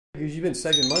you've been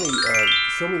saving money.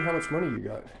 Show me how much money you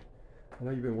got. I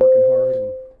know you've been working hard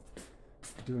and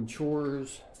doing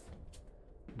chores.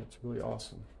 That's really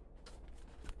awesome.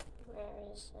 Where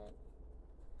is it?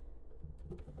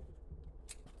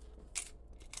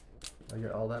 I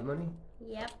got all that money?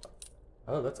 Yep.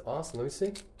 Oh, that's awesome. Let me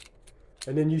see.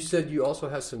 And then you said you also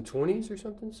have some 20s or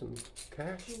something? Some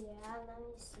cash? Yeah, let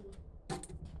me see.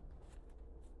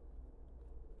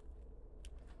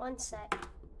 One sec.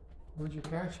 Where's your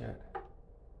cash at?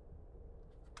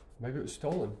 Maybe it was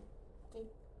stolen.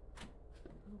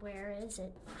 Where is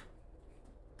it?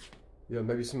 Yeah,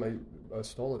 maybe somebody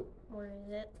stole it. Where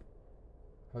is it?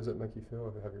 How does that make you feel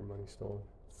if you have your money stolen?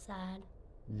 Sad.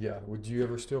 Yeah. Would you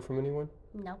ever steal from anyone?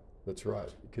 No. That's right,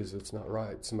 because it's not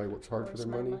right. Somebody works hard Where's for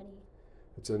their my money.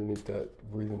 It's underneath that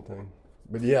breathing thing.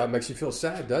 But yeah, it makes you feel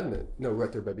sad, doesn't it? No,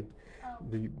 right there, baby. Oh.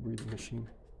 The breathing machine.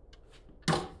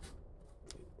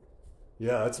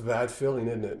 Yeah, that's a bad feeling,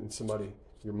 isn't it? And somebody,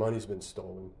 your money's been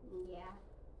stolen. Yeah.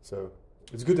 So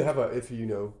it's good to have if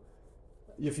you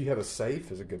have a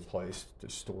safe, is a good place to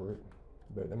store it.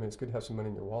 But I mean, it's good to have some money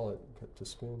in your wallet to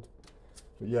spend.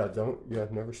 But yeah,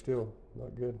 never steal.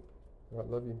 Not good. I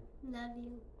love you. Love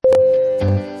you.